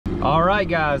All right,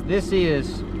 guys, this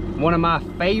is one of my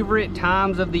favorite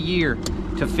times of the year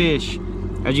to fish.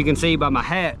 As you can see by my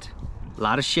hat, a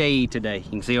lot of shade today. You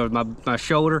can see over my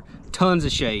shoulder, tons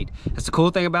of shade. That's the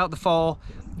cool thing about the fall,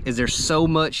 is there's so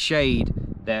much shade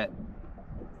that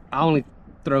I only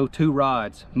throw 2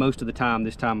 rods most of the time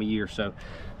this time of year. So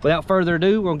without further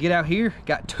ado, we're gonna get out here.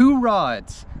 Got 2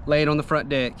 rods laid on the front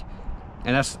deck.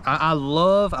 And that's,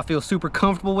 I feel super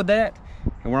comfortable with that.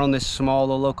 And we're on this small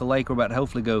little local lake. We're about to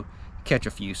hopefully go catch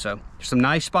a few. So there's some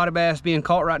nice spotted bass being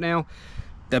caught right now.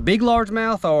 The big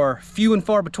largemouth are few and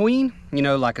far between. You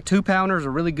know, like a 2-pounder is a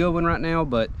really good one right now,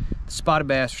 but the spotted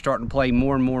bass are starting to play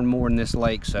more and more and more in this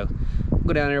lake. So we'll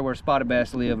go down there where spotted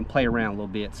bass live and play around a little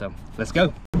bit. So let's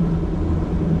go.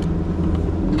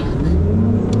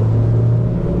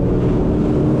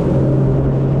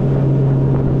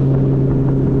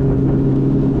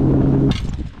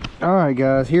 All right,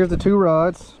 guys, here's the 2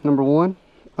 rods. Number 1,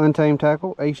 untamed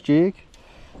tackle, ace jig.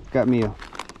 Got me a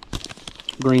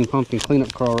green pumpkin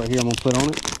cleanup crawl right here I'm gonna put on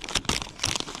it.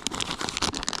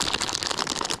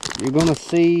 You're gonna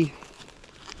see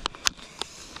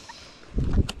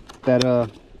that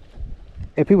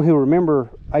if people who remember,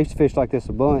 I used to fish like this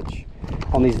a bunch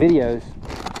on these videos,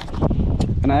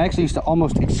 and I actually used to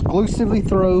almost exclusively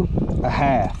throw a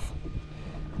half.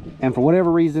 And for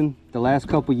whatever reason, the last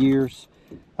couple years,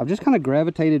 I've just kind of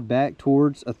gravitated back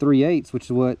towards a 3/8, which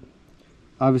is what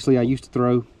obviously I used to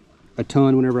throw a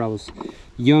ton whenever I was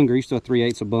younger. I used to throw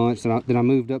 3/8 a bunch, then I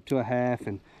moved up to a half,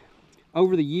 and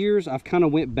over the years I've kind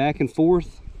of went back and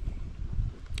forth.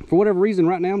 For whatever reason,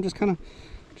 right now I'm just kind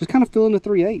of feeling the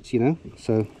 3/8, you know.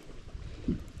 So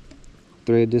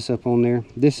thread this up on there.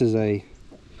 This is a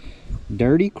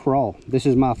dirty crawl. This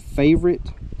is my favorite.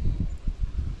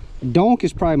 Donk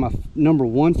is probably my number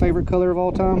 1 favorite color of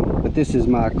all time, but this is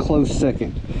my close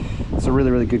second. It's a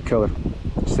really, really good color.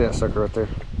 See that sucker right there?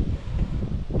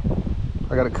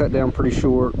 I got it cut down pretty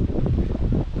short.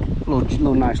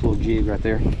 Little nice little jig right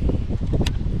there.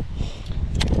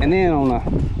 And then on a,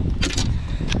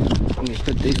 let me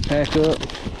put these back up.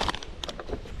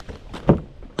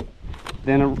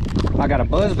 Then I got a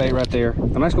buzzbait right there.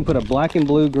 I'm just gonna put a black and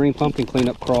blue green pumpkin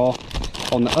cleanup crawl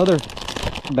on the other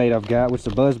bait I've got, which is a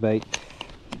buzzbait.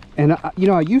 And you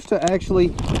know, I used to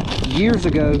actually, years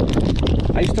ago,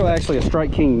 I used to actually a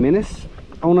Strike King Menace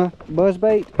on a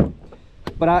buzzbait,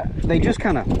 but they just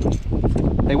kind of,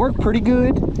 they worked pretty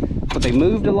good, but they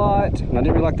moved a lot, and I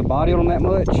didn't really like the body on them that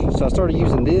much. So I started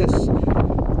using this,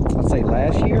 I'd say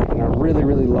last year, and I really,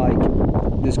 really like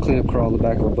this cleanup crawl on the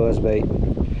back of a buzzbait.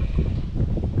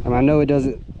 I mean, I know it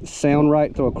doesn't sound right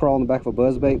to throw a crawl on the back of a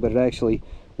buzzbait, but it actually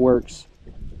works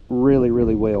really,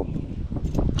 really well.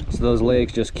 So those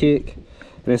legs just kick,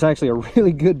 and it's actually a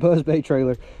really good buzzbait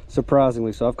trailer,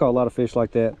 surprisingly. So I've caught a lot of fish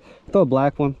like that. Throw a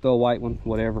black one, throw a white one,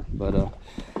 whatever. But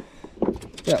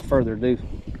without further ado,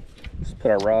 let's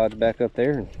put our rods back up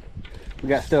there, and we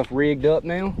got stuff rigged up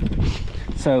now.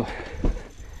 So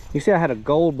you see I had a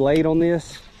gold blade on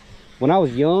this. When I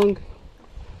was young,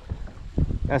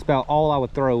 that's about all I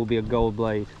would throw, would be a gold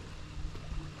blade.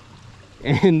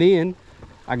 And then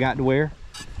I got to where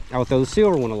I would throw the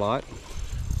silver one a lot.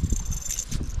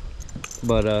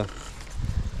 But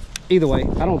either way,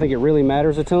 I don't think it really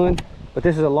matters a ton. But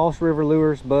this is a Lost River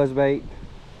Lures buzzbait.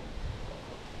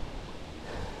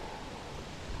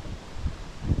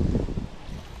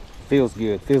 Feels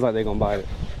good. Feels like they're gonna bite it.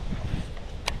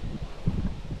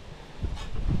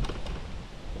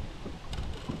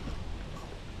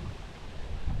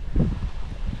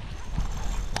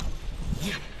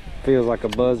 Feels like a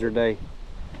buzzer day.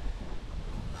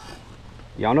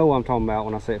 Y'all know what I'm talking about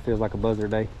when I say it feels like a buzzer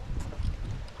day.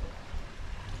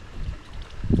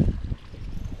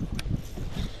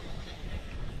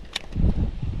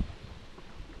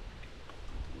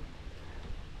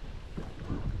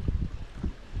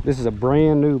 This is a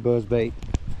brand new buzzbait.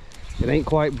 It ain't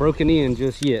quite broken in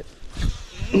just yet.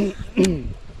 It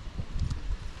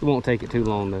won't take it too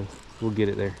long though. We'll get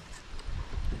it there.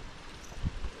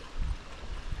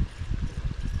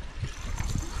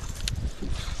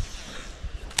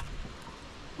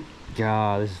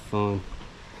 God, this is fun.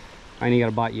 I ain't even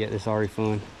got a bite yet. This is already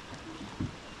fun.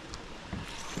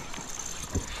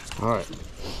 All right.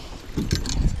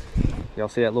 Y'all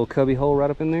see that little cubby hole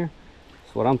right up in there?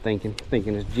 That's what I'm thinking.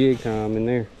 Thinking it's jig time in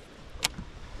there.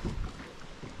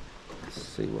 Let's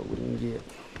see what we can get.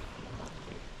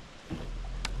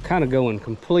 Kind of going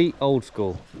complete old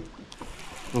school.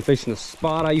 I'm fishing a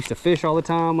spot I used to fish all the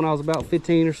time when I was about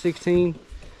 15 or 16.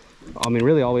 I mean,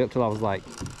 really all the way up till I was like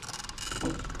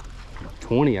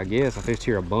 20, I guess. I fished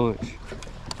here a bunch,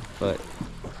 but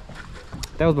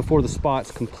that was before the spots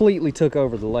completely took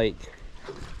over the lake.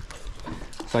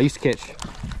 So I used to catch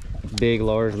big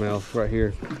largemouth right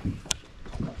here.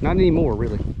 Not anymore,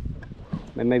 really.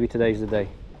 And maybe today's the day.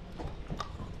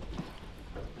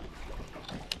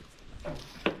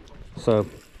 So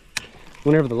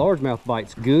whenever the largemouth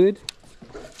bite's good,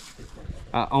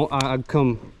 I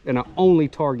come and I only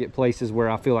target places where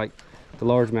I feel like the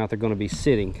largemouth are going to be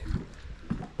sitting.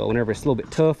 But whenever it's a little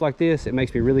bit tough like this, it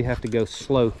makes me really have to go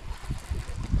slow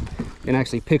and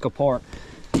actually pick apart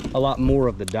a lot more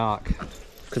of the dock,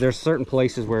 because there's certain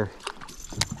places where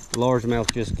the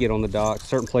largemouth just get on the dock,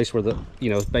 certain places where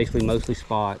it's basically mostly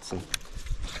spots, and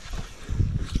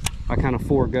I kind of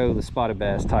forego the spotted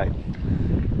bass type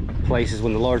places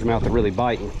when the largemouth are really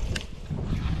biting.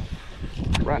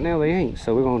 Right now they ain't,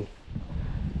 so we're going.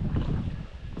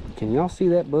 Can y'all see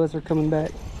that buzzer coming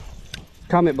back?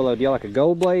 Comment below, do y'all like a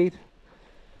gold blade,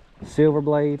 silver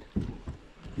blade,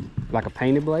 like a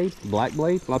painted blade, black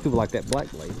blade? A lot of people like that black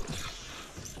blade.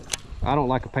 I don't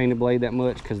like a painted blade that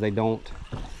much because they don't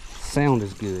sound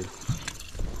as good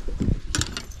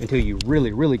until you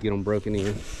really get them broken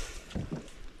in.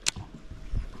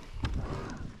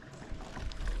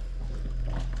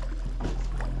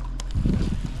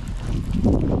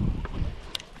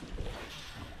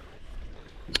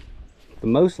 The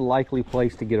most likely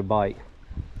place to get a bite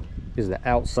is the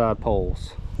outside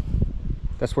poles.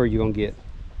 That's where you're gonna get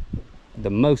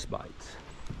the most bites,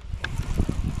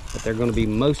 but they're gonna be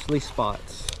mostly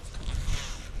spots,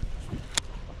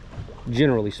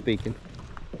 generally speaking.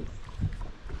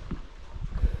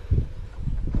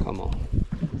 Come on.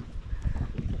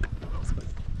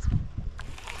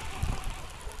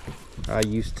 I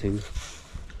used to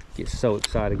get so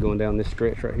excited going down this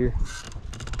stretch right here.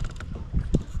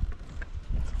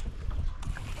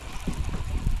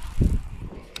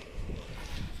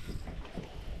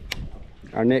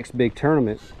 Our next big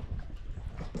tournament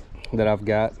that I've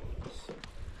got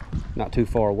not too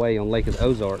far away on Lake of the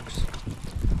Ozarks.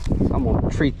 So I'm gonna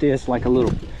treat this like a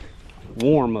little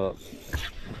warm up.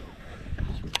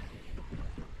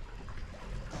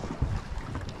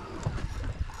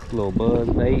 Little buzz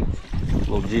bait,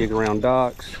 little jig around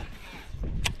docks.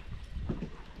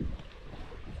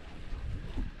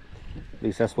 At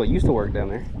least that's what used to work down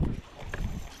there.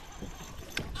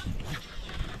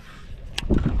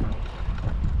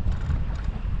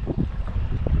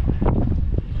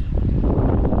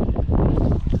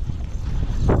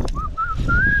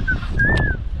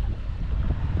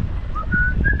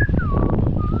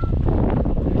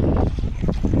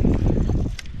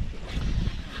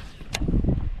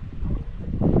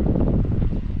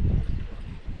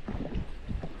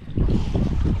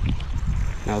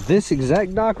 Now this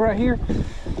exact dock right here,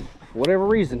 for whatever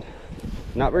reason,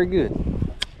 not very good.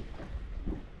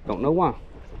 Don't know why.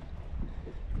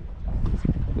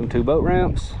 Them two boat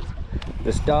ramps,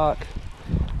 this dock,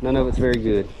 none of it's very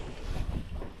good.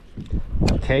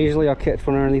 Occasionally I'll catch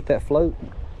one underneath that float,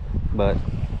 but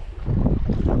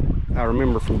I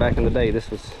remember from back in the day,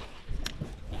 this was,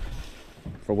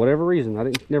 for whatever reason,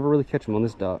 I never really catch them on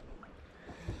this dock.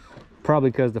 Probably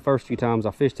because the first few times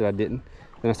I fished it, I didn't.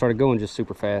 Then I started going just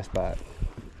super fast by it,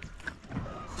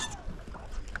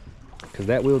 because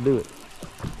that will do it.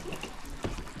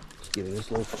 Let's get in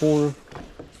this little corner.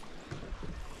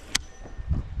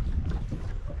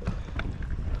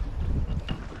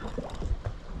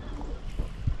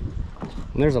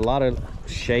 And there's a lot of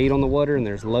shade on the water and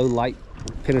there's low light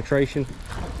penetration.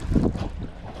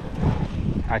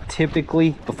 I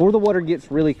typically, before the water gets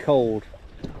really cold,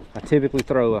 I typically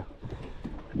throw a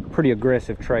pretty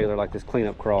aggressive trailer like this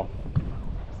cleanup crawl,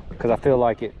 because I feel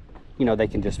like it, they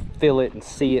can just feel it and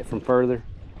see it from further.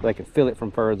 They can feel it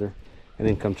from further and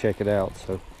then come check it out.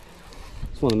 So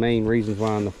it's one of the main reasons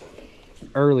why in the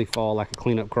early fall, like a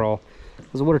cleanup crawl,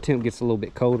 as the water temp gets a little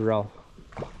bit colder, I'll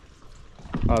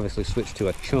obviously switch to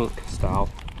a chunk style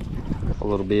a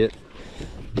little bit.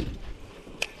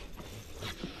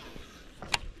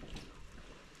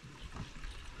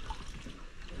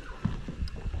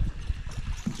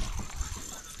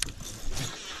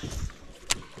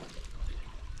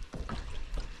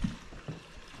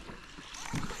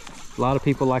 A lot of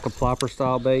people like a plopper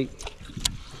style bait,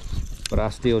 but I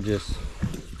still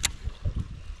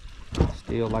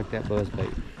like that buzz bait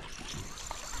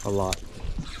a lot.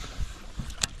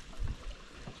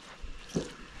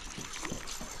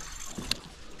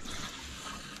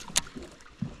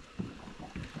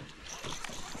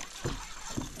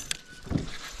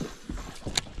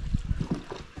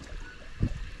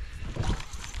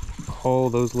 All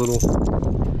those little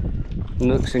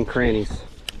nooks and crannies.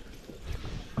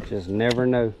 Just never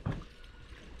know.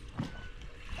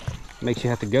 Makes you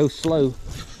have to go slow,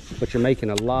 but you're making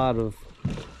a lot of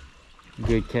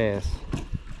good casts.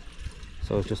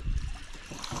 So it's just,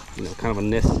 you know, kind of a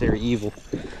necessary evil.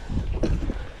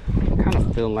 I'm kind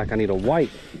of feeling like I need a white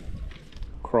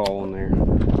crawl in there.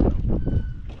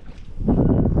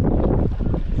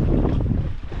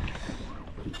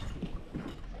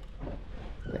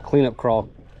 That cleanup crawl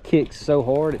kicks so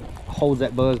hard it holds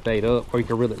that buzz bait up, or you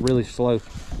can reel it really slow.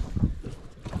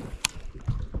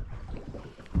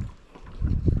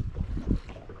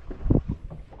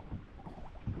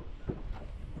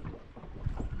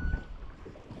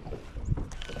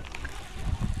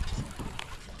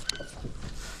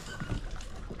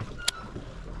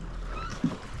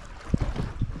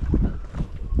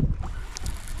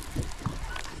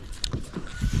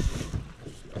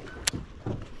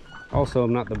 Also,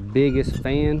 I'm not the biggest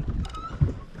fan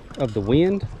of the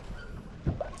wind.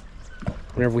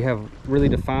 Whenever we have really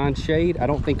defined shade, I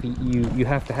don't think you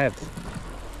have to have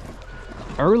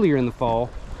it. Earlier in the fall,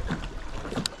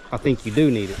 I think you do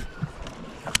need it,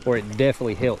 or it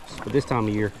definitely helps. But this time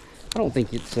of year, I don't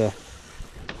think it's I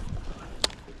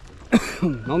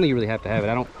don't think you really have to have it.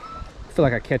 I don't feel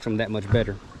like I catch them that much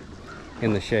better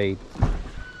in the shade.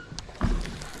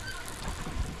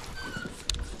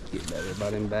 Get better by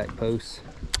them back posts.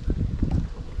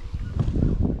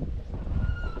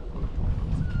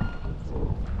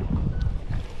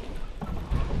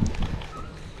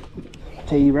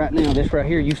 Tell you right now, this right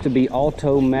here used to be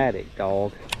automatic,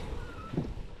 dog.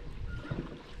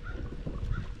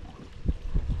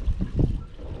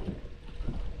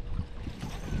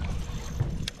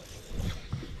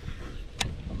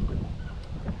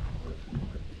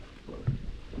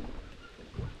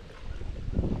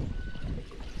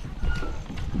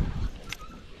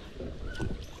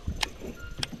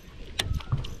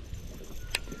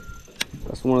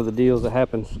 That's one of the deals that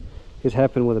happens. It's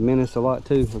happened with a menace a lot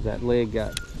too, because that leg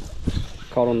got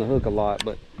caught on the hook a lot.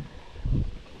 But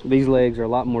these legs are a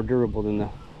lot more durable than the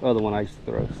other one I used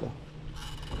to throw. So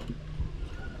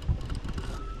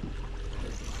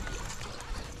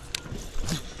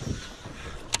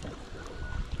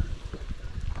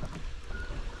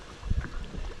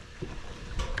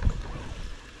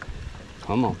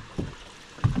come on,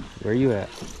 where you at?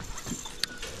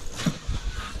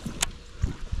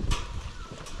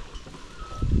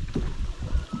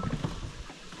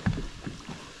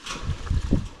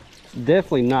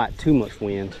 Definitely not too much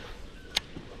wind.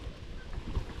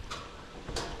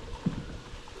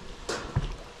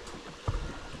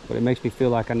 But it makes me feel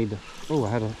like I need to, oh, I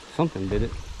had something did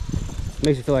it. It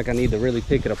makes me feel like I need to really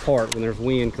pick it apart when there's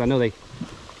wind, because I know they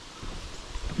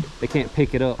can't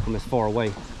pick it up from as far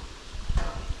away.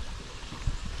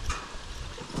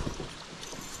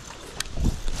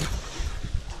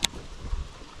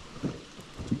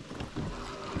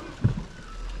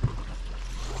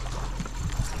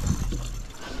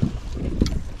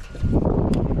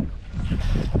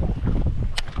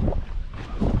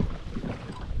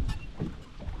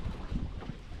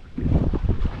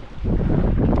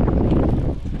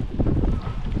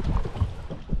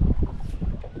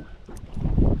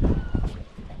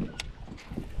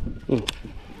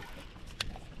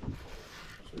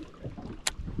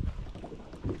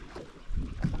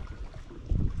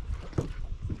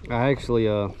 I actually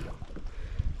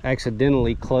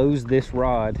accidentally closed this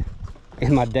rod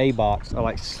in my day box. I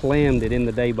like slammed it in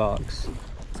the day box.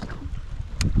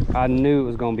 I knew it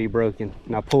was going to be broken,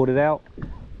 and I pulled it out.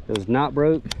 It was not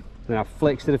broke. Then I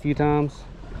flexed it a few times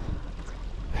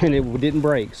and it didn't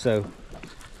break. So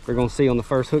we're going to see on the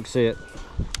first hook set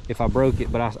if I broke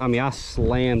it. But I mean I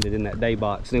slammed it in that day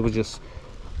box and it was just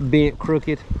bent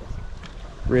crooked.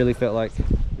 Really felt like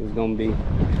it was going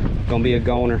to be a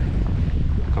goner.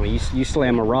 I mean, you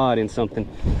slam a rod in something,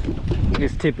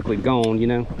 it's typically gone, you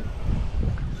know.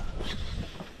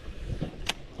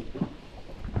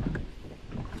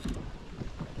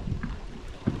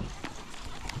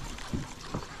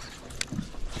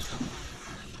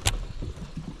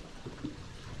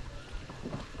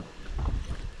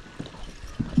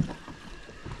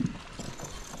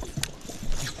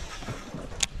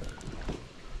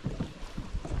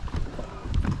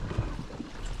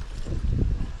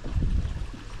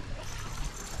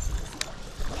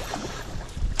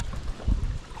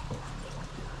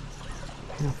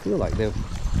 I feel like they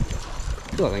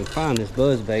can find this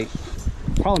buzz bait.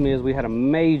 Problem is we had a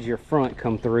major front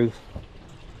come through.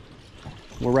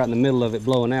 We're right in the middle of it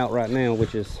blowing out right now,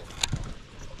 which is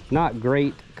not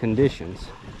great conditions,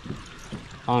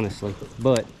 honestly.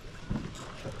 But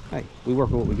hey, we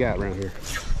work with what we got around here.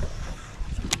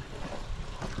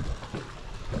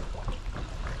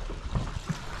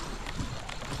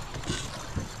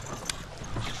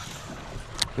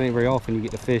 It ain't very often you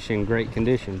get to fish in great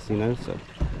conditions, you know, so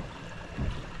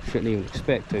shouldn't even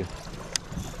expect to.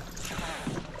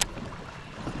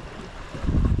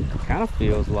 Kind of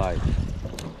feels like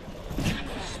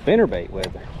spinnerbait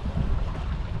weather.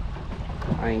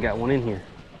 I ain't got one in here.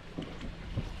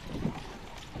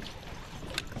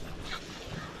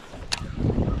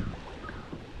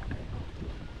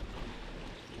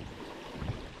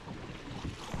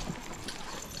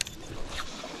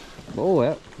 Oh,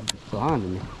 that blinded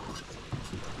me.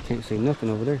 Can't see nothing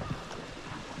over there.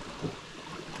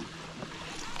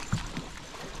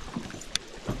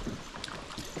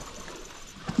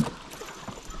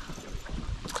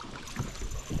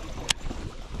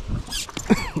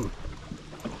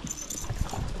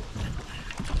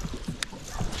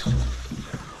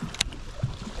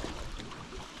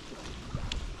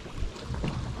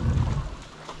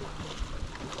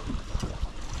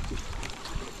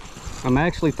 I'm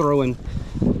actually throwing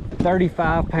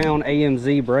 35-pound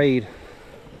AMZ braid,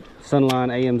 Sunline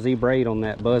AMZ braid on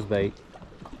that buzzbait.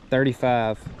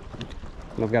 35.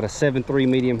 And I've got a 7.3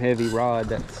 medium heavy rod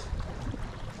that's,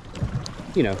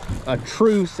 you know, a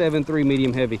true 7.3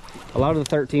 medium heavy. A lot of the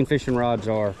 13 fishing rods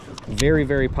are very,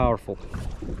 very powerful.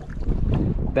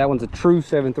 That one's a true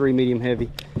 7.3 medium heavy.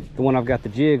 The one I've got the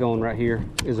jig on right here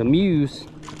is a Muse.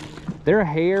 They're a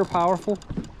hair powerful.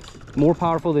 More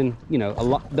powerful than, you know, a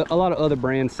lot of other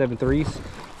brands 7.3s,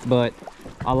 but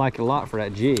I like it a lot for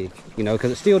that jig, you know,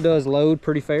 because it still does load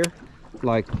pretty fair.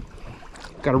 Like,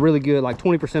 got a really good, like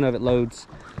 20% of it loads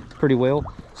pretty well,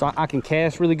 so I can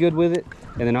cast really good with it.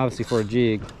 And then obviously for a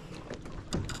jig,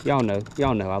 y'all know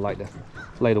I like to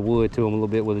lay the wood to them a little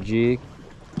bit with a jig.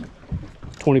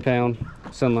 20-pound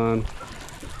Sunline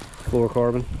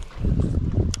fluorocarbon.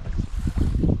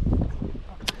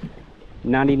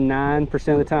 99%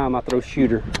 of the time I throw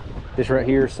shooter. This right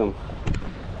here is some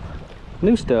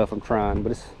new stuff I'm trying,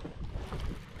 but it's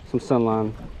some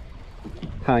Sunline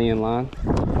high-end line.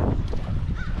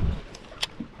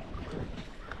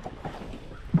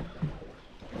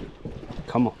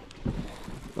 Come on.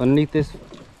 Underneath this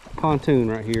pontoon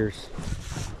right here is,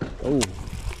 oh,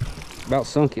 about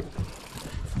sunk it.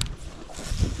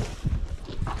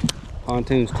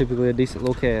 Pontoon's typically a decent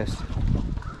little cast.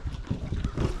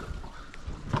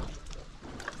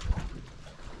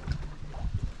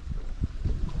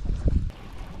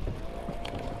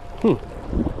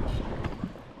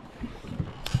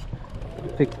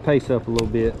 Pick the pace up a little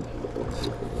bit.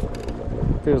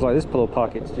 Feels like this pillow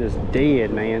pocket's just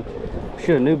dead, man. Should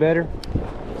have knew better.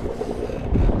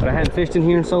 But I hadn't fished in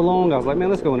here in so long, I was like,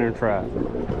 man, let's go in there and try it.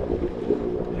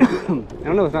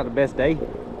 I know it's not the best day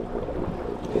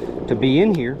to be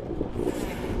in here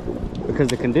because of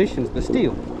the conditions, but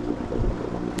still.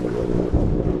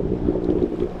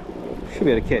 Should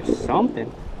be able to catch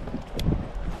something.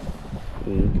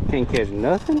 Can't catch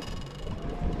nothing.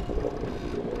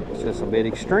 It's just a bit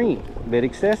extreme, a bit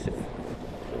excessive.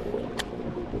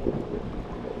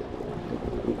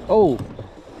 Oh,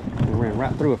 I ran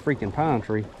right through a freaking pine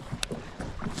tree.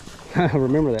 I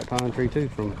remember that pine tree too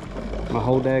from my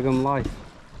whole daggum life.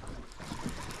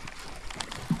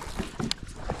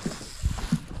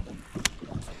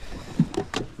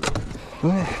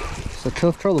 Well, it's a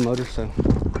tough trolling motor, so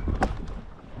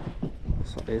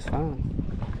it's fine.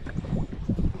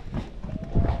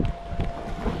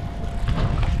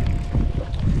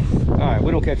 Alright,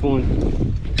 we don't catch one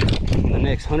in the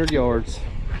next 100 yards.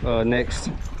 Next,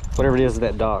 whatever it is at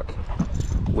that dock,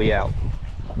 we out.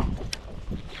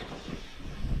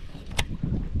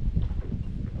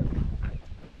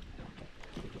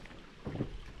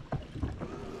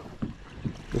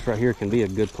 This right here can be a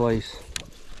good place.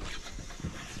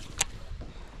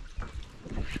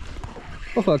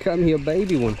 Oh, I got me a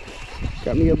baby one.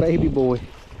 Got me a baby boy.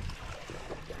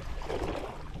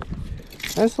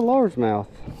 That's a largemouth.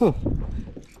 Huh.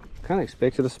 Kind of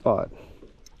expected a spot.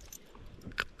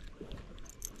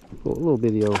 Little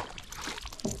bitty old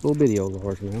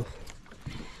largemouth.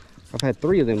 I've had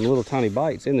 3 of them little tiny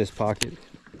bites in this pocket.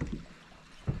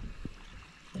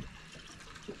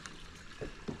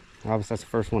 Obviously that's the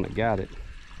first one that got it.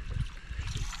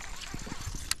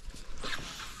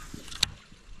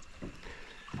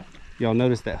 Y'all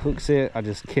notice that hook set, I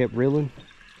just kept reeling.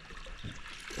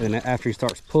 And then after he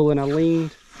starts pulling, I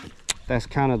leaned. That's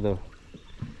kind of the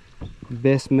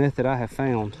best method I have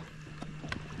found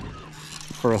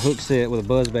for a hook set with a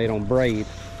buzzbait on braid.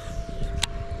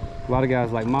 A lot of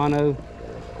guys like mono.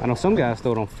 I know some guys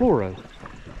throw it on fluoro.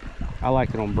 I like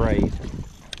it on braid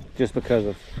just because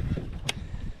of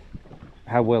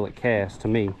how well it casts to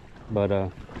me. But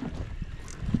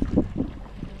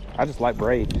I just like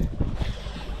braid.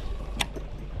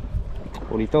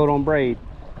 When you throw it on braid,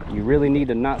 you really need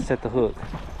to not set the hook,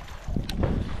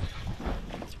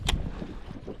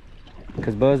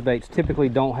 because buzzbaits typically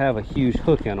don't have a huge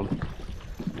hook in them.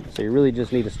 So So you really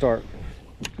just need to start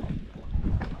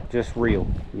just reel,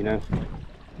 you know.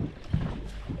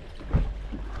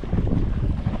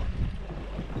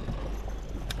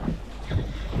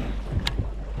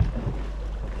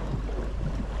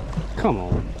 Come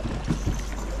on.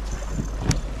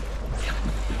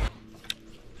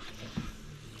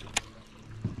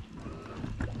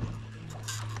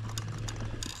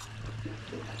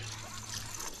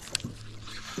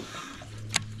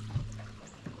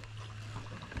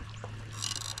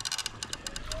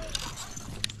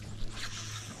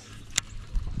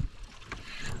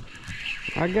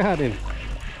 I got him.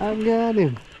 I got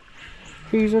him.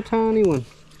 He's a tiny one.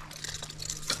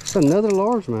 It's another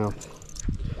largemouth.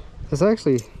 It's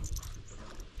actually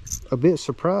a bit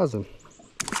surprising.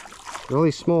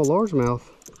 Really small largemouth.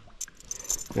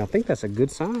 And I think that's a good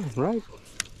sign, right?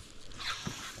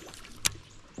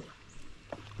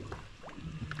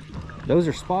 Those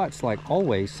are spots like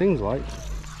always, seems like.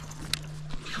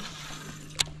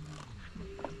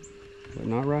 But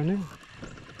not right now.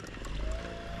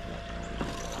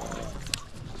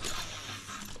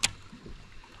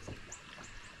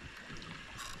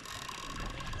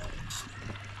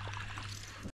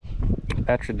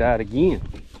 Battery died again.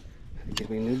 Give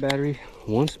me a new battery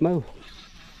once more.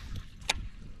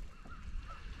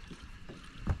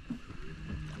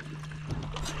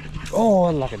 Oh,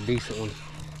 I like a decent one.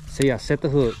 See, I set the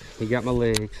hook. He got my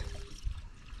legs.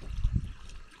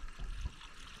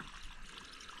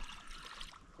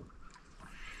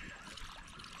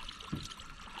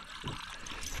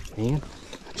 Man,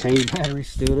 I changed batteries,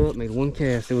 stood up, made one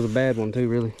cast. It was a bad one too,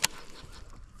 really.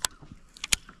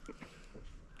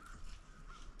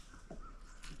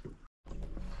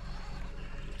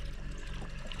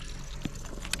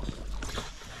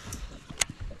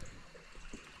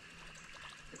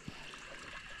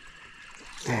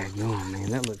 Daggone, man,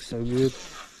 that looks so good.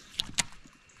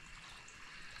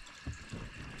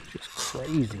 Just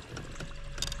crazy.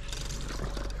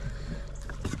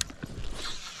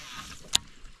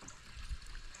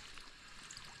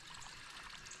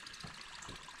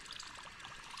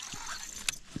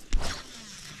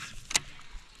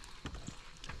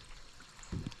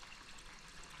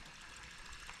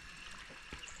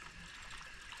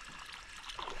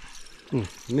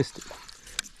 Missed it.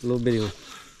 A little bitty one.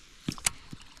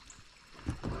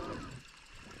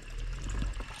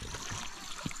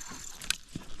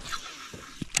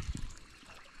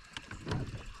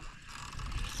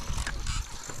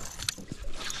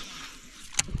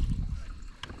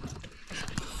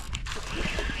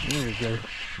 There we go.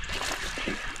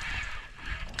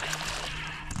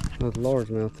 Another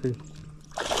largemouth too.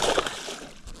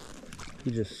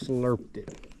 He just slurped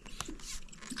it.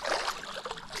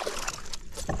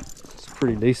 It's a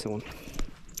pretty decent one.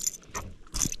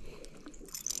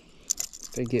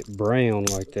 If they get brown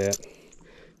like that,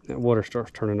 that water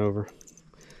starts turning over.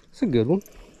 It's a good one.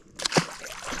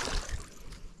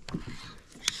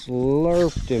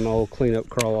 Slurped him old cleanup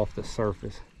crawl off the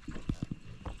surface.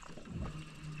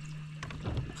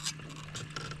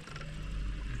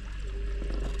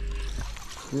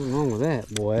 Nothing wrong with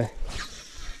that, boy.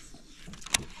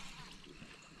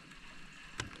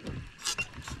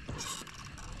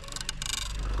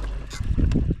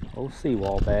 Old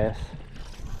seawall bass.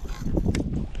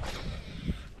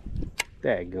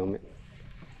 Dadgummit.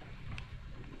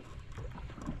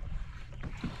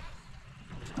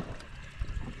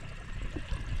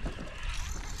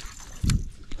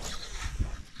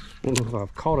 I don't know if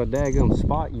I've caught a daggum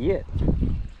spot yet.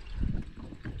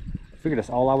 Figured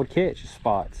that's all I would catch is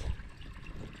spots.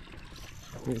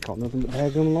 I ain't caught nothing but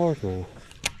daggum largemouth.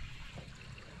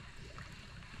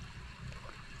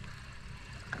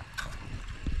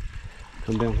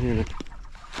 Come down here and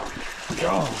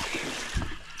gosh.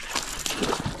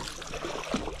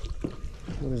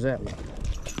 What is that one?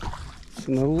 It's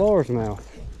another largemouth.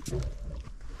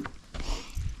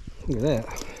 Look at that.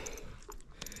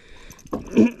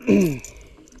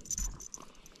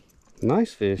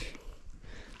 Nice fish.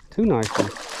 Two nice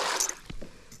ones.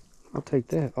 I'll take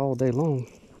that all day long.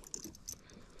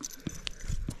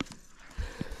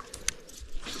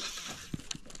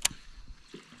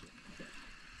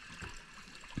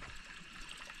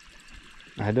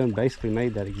 I had done basically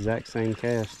made that exact same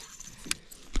cast.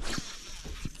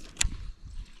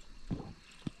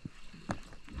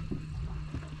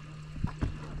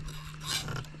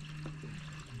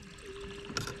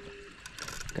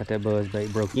 Got that buzz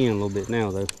bait broke in a little bit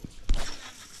now though.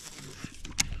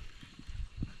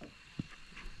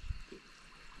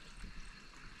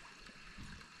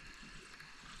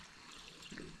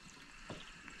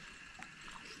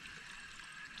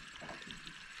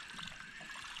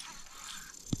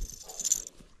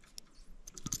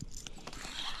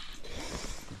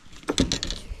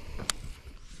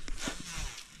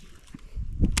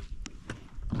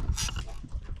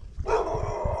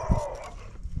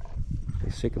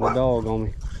 Sick of the dog on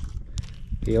me.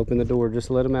 He opened the door just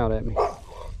to let him out at me.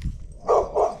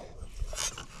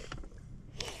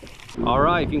 All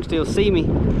right, if you can still see me,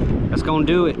 that's gonna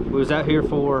do it. We was out here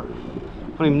for,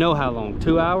 I don't even know how long,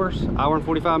 2 hours, hour and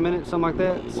 45 minutes, something like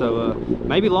that. So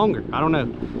maybe longer, I don't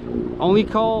know. Only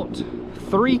caught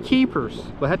 3 keepers,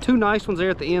 but had 2 nice ones there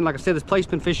at the end. Like I said, this place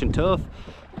been fishing tough,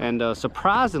 and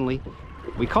surprisingly,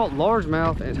 we caught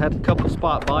largemouth and had a couple of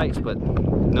spot bites, but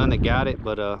none that got it.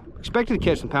 But expected to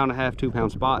catch some 1.5 2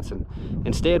 pound spots, and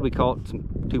instead we caught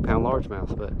some 2 pound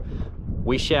largemouth. But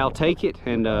we shall take it.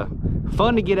 And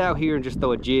fun to get out here and just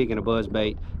throw a jig and a buzz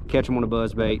bait, catch them on a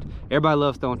buzz bait. Everybody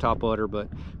loves throwing top water, but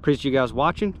appreciate you guys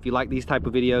watching. If you like these type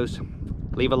of videos,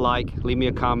 leave a like, leave me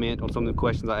a comment on some of the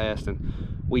questions I asked,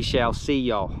 and we shall see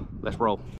y'all. Let's roll.